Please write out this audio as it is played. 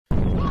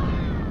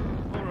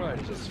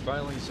I just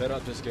finally set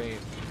up this game.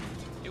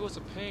 It was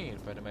a pain,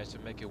 but I managed to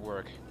make it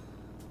work.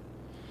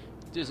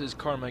 This is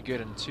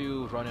Carmageddon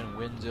 2 running on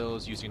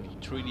Windows using the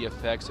 3D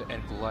effects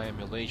and glide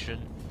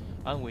emulation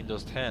on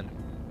Windows 10.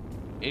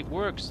 It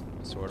works,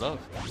 sort of.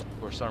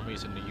 For some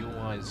reason the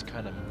UI is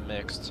kinda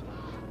mixed,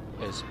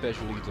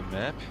 especially the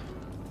map.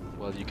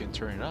 Well, you can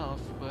turn it off,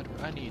 but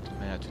I need the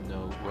map to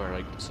know where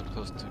I'm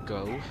supposed to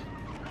go.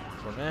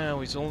 For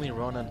now, it's only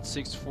run on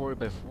 640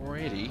 by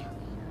 480,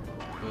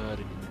 but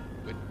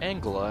with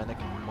Angular, I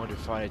can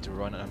modify it to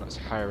run on a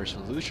higher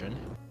resolution,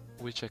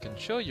 which I can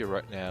show you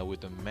right now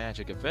with the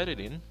magic of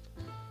editing.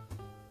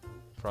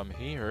 From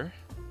here,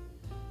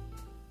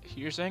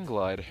 here's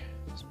Angular.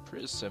 It's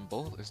pretty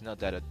simple, it's not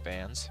that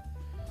advanced.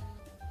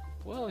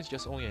 Well, it's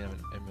just only an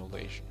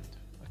emulation.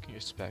 What can you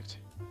expect?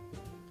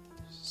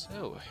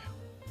 So,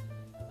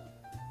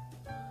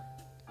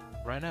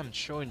 right now I'm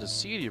showing the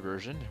CD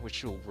version,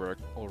 which will work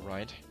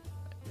alright.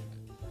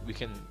 We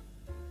can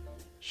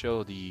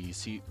show the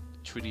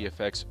 3D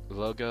effects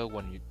logo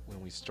when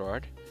we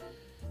start.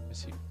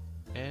 Let's see,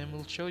 and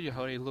we'll show you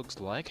how it looks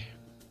like.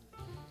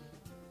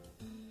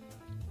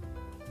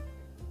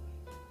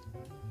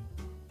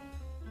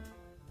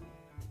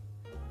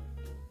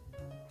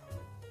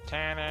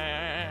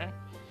 Ta-da!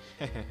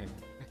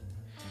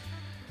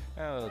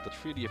 Oh, the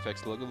 3D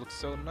effects logo looks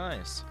so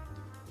nice.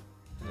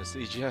 And the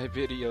CGI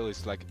video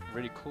is like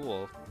really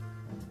cool.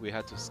 We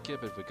had to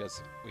skip it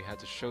because we had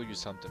to show you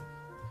something.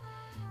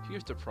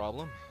 Here's the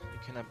problem. You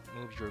cannot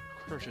move your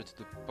cursor to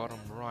the bottom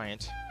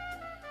right,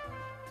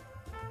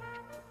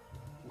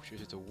 which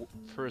is the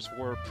first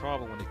world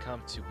problem when it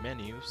comes to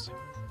menus.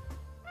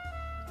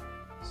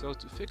 So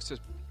to fix this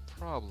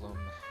problem,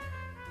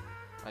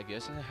 I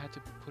guess I had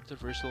to put the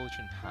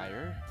resolution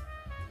higher.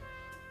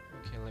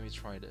 Okay, let me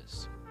try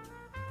this.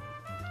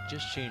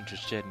 Just change the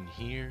setting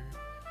here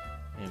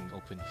and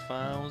open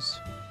files.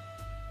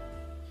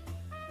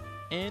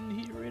 And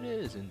here it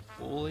is in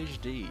full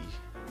HD.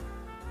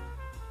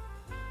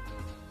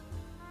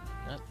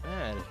 Not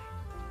bad. It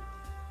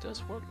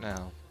does work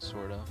now,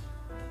 sort of.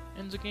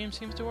 And the game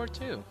seems to work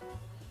too.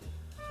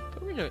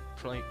 But we're not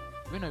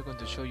going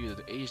to show you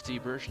the HD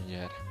version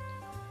yet.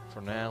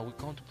 For now, we're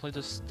going to play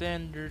the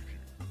standard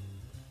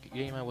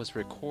game I was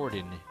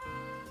recording.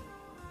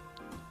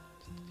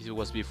 It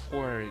was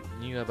before I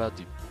knew about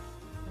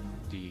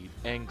the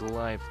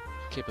Angular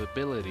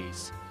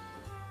capabilities.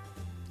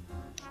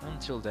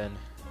 Until then,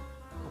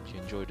 hope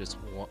you enjoyed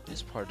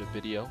this part of the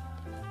video.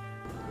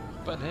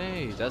 But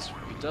hey, it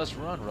does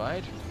run,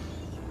 right?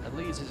 At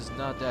least it's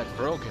not that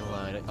broken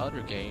like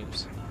other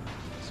games,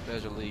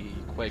 especially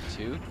Quake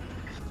 2.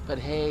 But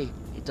hey,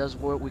 it does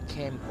work with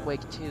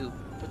Quake 2.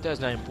 But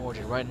that's not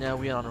important. Right now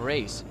we're on a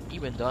race,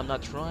 even though I'm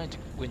not trying to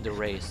win the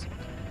race.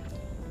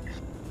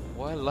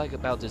 What I like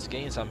about this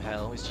game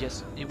somehow is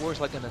just it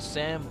works like in a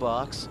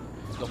sandbox.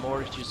 The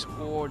more you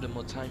score, the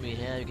more time you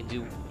have, you can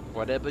do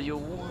whatever you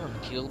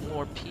want, kill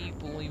more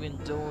people, even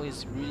though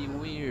it's really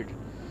weird.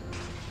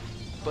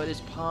 But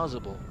it's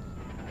possible,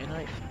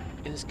 and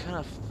it's kind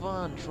of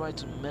fun trying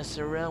to mess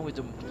around with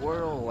the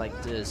world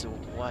like this.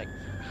 Like,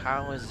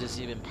 how is this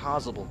even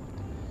possible?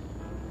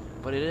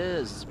 But it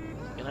is,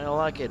 and I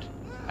like it.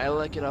 I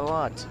like it a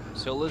lot.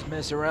 So let's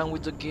mess around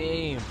with the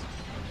game.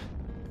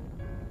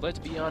 Let's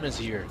be honest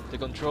here, the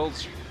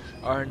controls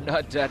are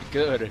not that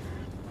good.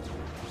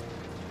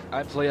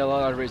 I play a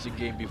lot of racing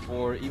games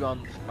before, even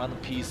on the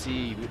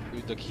PC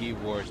with the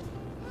keyboard.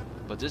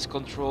 But these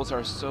controls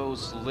are so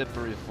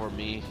slippery for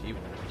me,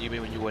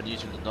 even when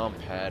using the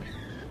numpad.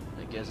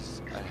 I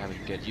guess I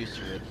haven't get used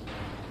to it.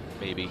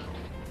 Maybe.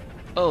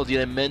 Oh, did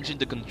I mention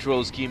the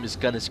control scheme is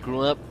kinda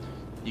screwed up?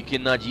 You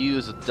cannot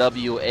use the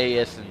W, A,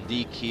 S, and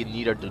D key,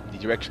 neither the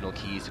directional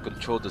keys to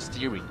control the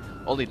steering,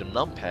 only the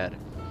numpad.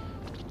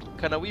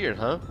 Kinda weird,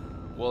 huh?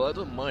 Well, I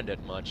don't mind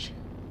that much.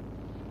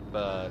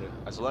 But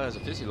as long as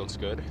the physics looks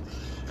good.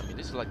 I mean,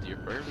 this is like the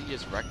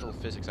earliest rectal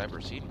physics I've ever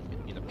seen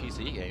in a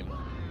PC game.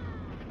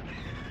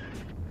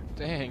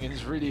 Dang,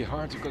 it's really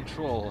hard to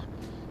control.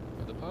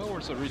 But the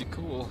powers are really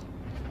cool,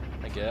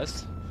 I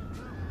guess.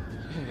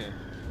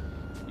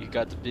 You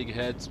got the big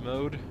heads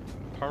mode,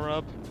 power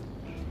up.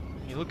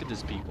 I mean, look at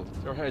these people.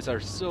 Their heads are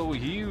so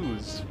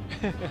huge.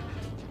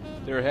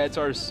 Their heads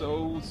are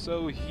so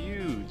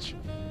huge.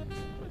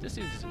 But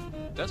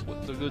that's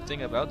what the good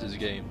thing about this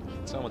game.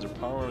 Some of their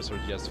powers are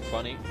just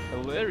funny,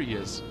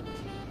 hilarious.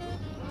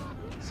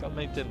 Some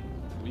make them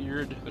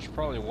weird. There's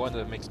probably one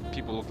that makes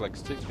people look like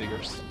stick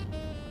figures.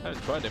 I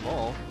haven't tried them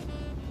all.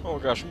 Oh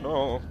gosh,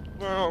 no.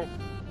 No.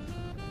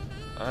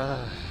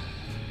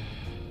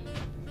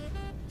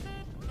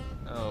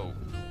 Oh,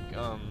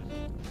 come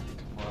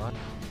on.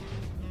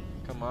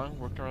 Come on,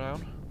 work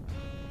around.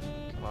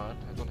 Come on,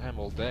 I don't have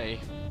all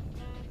day.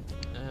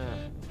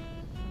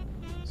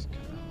 It's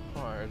kind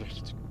of hard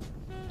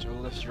to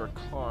lift your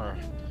car.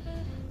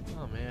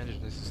 Oh man,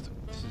 this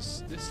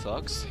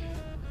sucks.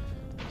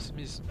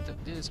 This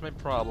is my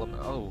problem.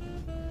 Oh,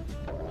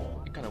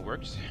 it kind of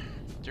works.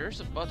 There's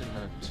a button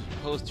that's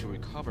supposed to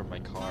recover my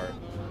car.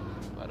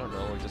 I don't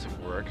know, it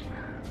doesn't work.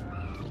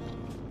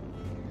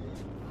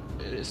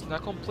 it's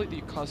not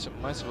completely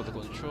customizable, the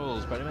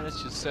controls, but I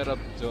managed to set up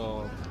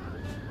the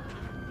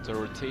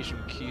rotation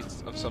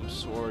keys of some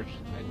sort,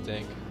 I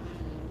think,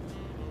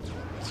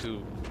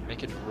 to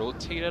make it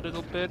rotate a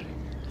little bit.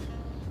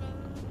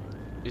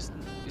 It's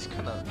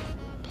kind of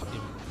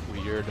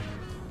weird.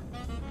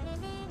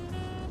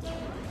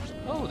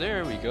 Oh,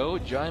 there we go,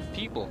 giant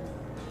people.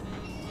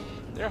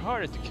 They're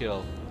harder to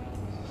kill.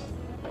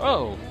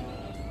 Oh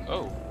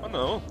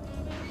no.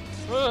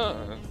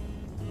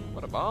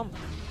 What a bomb.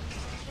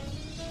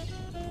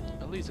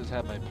 At least it's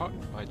had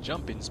my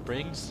jumping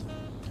springs.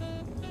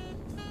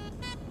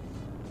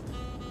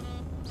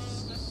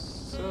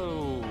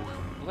 So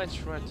let's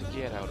try to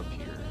get out of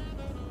here.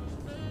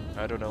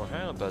 I don't know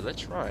how, but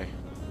let's try.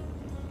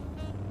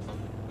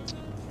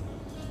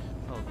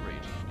 Oh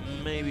great.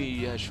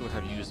 Maybe I should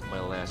have used my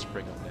last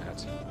spring on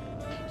that.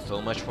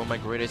 So much for my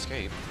great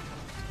escape.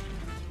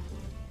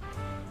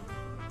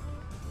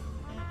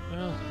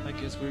 Well, I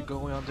guess we're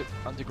going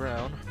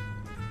underground.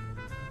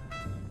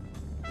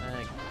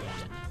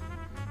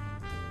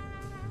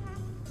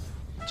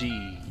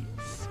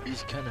 Jeez,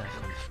 it's kinda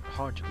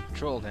hard to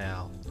control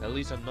now. At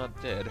least I'm not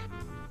dead.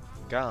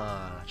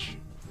 Gosh.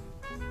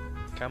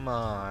 Come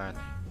on.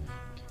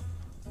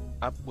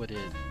 Up with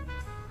it.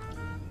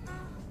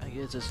 I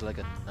guess it's like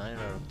a 9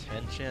 out of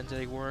 10 chance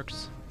that it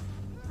works.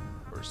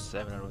 Or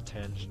 7 out of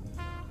 10.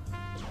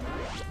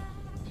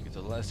 Because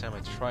the last time I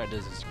tried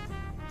this,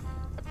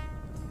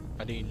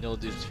 I didn't know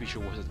this feature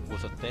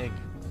was a thing.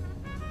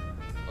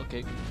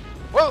 Okay.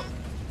 Whoa!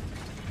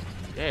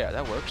 Yeah,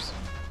 that works.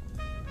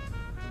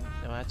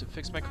 Now I have to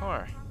fix my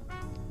car.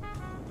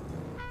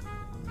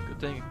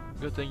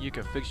 Good thing you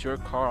can fix your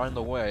car on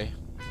the way.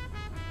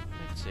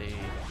 Let's see.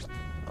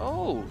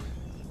 Oh,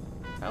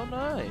 how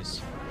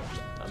nice!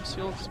 I'm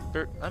still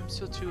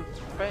too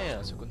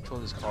fast to control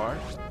this car.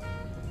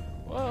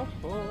 Whoa,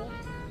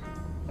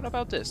 what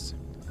about this?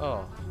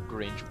 Oh,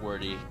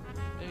 Grinch-worthy.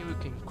 Maybe we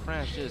can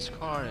crash this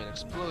car and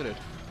explode it.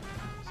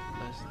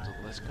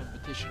 The less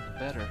competition, the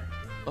better.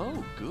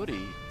 Oh,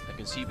 goody! I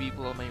can see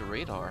people on my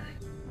radar.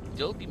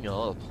 They'll give me a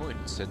lot of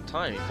points and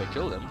time if I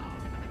kill them.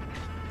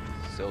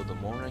 So the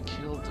more I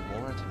kill,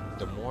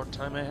 the more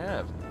time I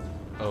have.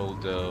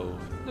 Although,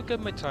 look at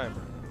my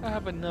timer. I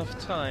have enough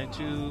time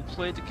to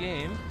play the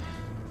game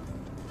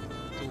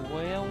the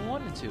way I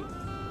wanted to.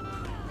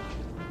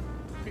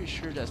 Pretty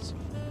sure that's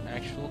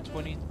actual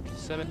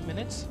 27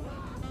 minutes.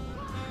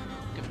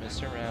 You can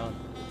mess around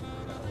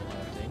with a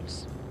lot of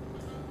things.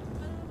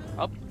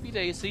 Uppy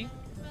daisy.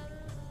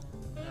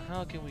 Now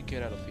how can we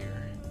get out of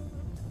here?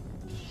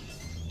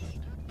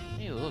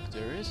 Hey look,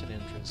 there is an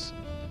entrance.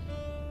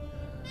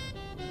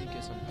 Let me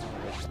get some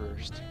power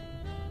first.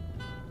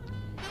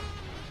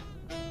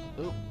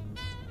 Oh. Look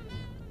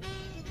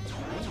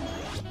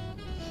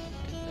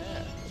at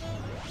that.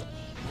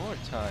 More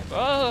time.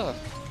 Ah!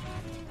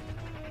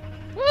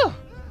 Woo!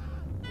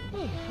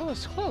 Oh, that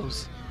was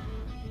close.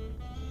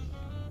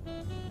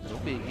 No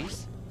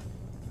biggies.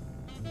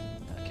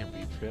 I can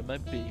repair my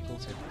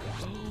vehicles and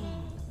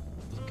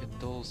look at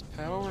those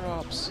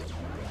power-ups.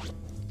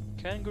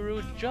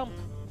 Kangaroo jump.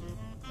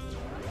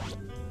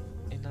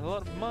 And a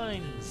lot of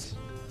mines.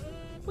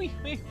 Wee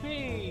wee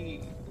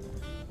wee.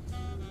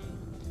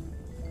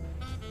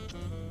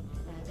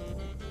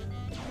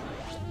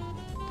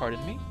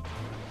 Pardon me?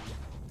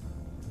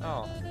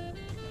 Oh.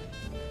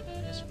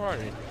 It's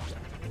farted.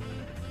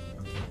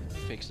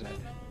 Fix that.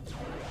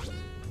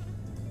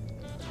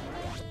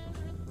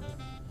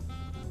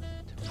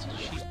 That was a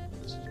sheep.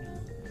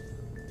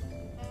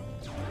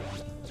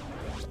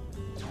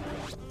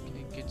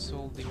 Can't get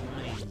sold in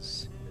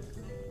mines.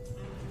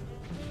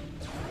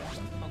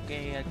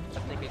 Okay, I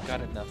think I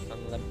got enough.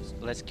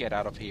 Let's get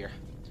out of here.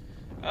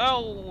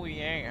 Oh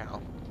yeah.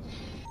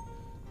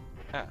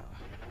 Ah.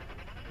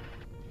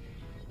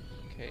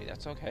 Okay,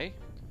 that's okay.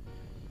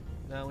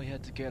 Now we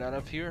had to get out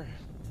of here.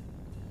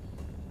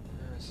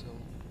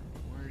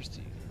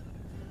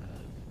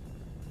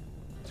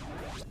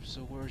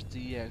 So where's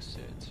the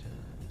exit?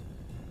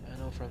 I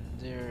know from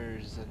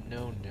there's a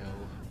no-no.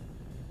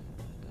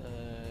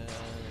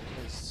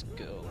 Let's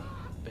go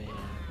back.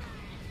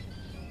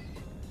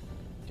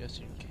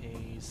 Just in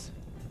case.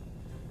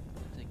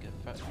 I think I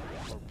found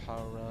more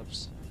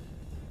power-ups.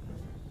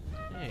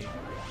 Hey,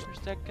 where's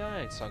that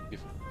guy I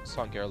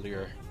sung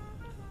earlier?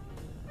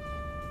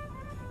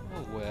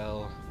 Oh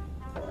well.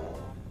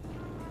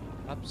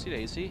 Upsy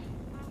daisy.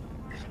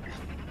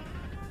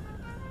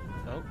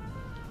 Nope.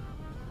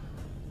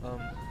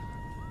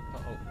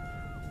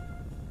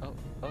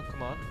 Oh,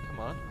 come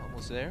on,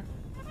 almost there.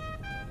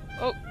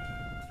 Oh,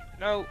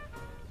 no.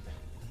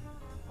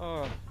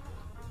 Oh,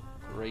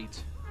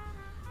 great.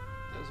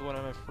 That's what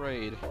I'm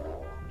afraid.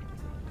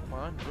 Come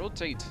on,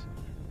 rotate.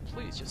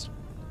 Please, just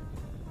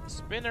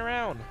spin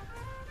around.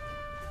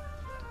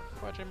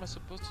 What am I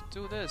supposed to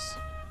do this?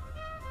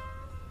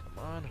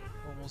 Come on,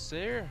 almost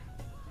there.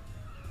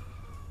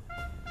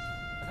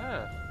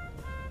 Ah,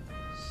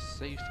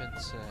 safe and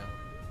sound.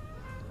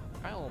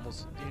 I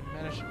almost didn't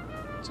manage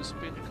to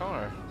spin the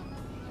car.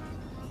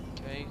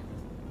 Okay,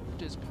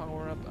 this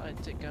power up, I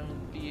think I'll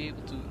be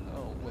able to.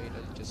 Oh wait,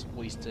 I just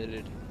wasted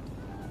it.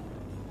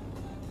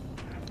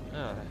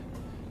 Ah,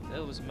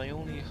 that was my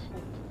only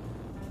hope.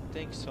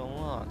 Thanks a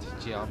lot,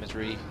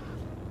 geometry.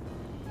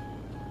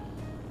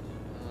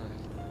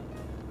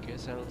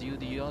 Guess I'll do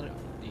the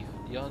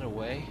other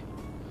way.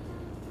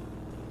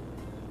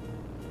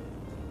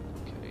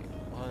 Okay,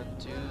 1,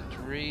 2,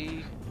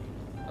 3.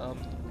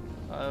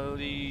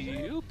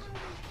 Alley-oop.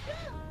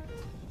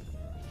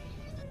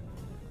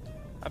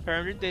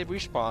 Apparently they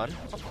respawn,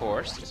 of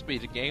course. It's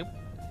speed the game.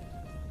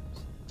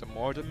 The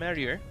more the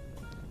merrier.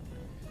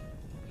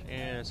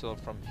 And so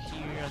from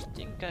here, I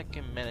think I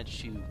can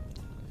manage to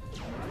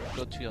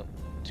go to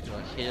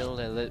a hill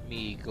and let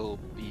me go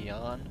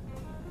beyond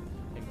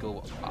and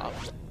go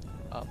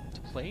up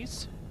the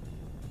place.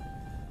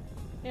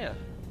 Yeah,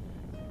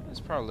 that's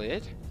probably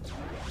it.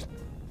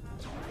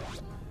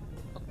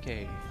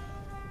 Okay,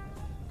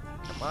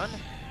 come on.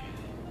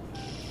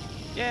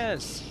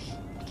 Yes,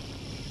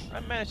 I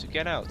managed to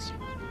get out.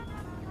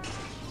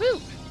 Woo!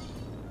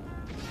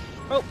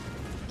 Oh,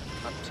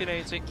 I'm too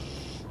lazy.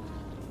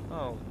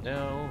 Oh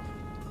no.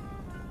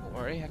 Don't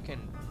worry, I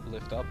can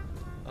lift up.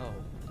 Oh,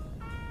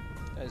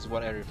 that is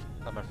what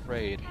I'm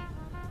afraid.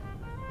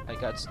 I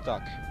got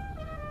stuck.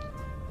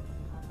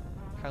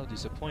 How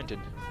disappointed.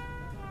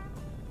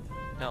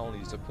 Not only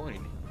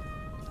disappointing,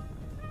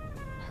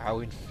 how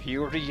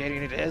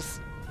infuriating it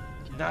is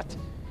not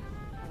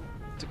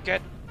to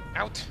get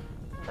out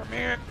from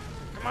here.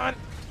 Come on.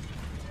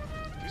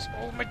 Use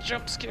all my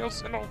jump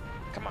skills and all.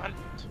 Come on.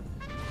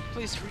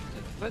 Please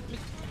let me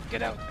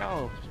get out.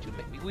 Oh, you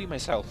make me wee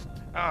myself.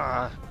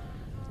 Ah.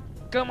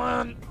 Come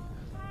on.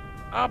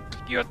 Up,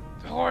 you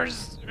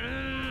horse.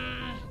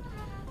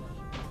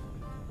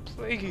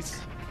 Please.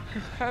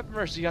 Have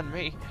mercy on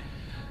me.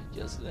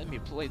 Just let me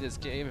play this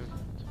game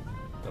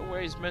the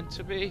way it's meant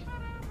to be.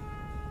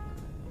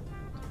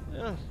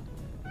 Oh.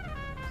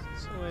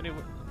 So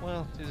anyway,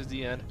 well, this is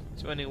the end.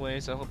 So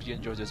anyways, I hope you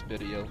enjoyed this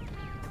video.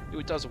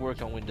 It does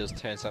work on Windows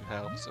 10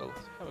 somehow, so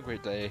have a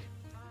great day.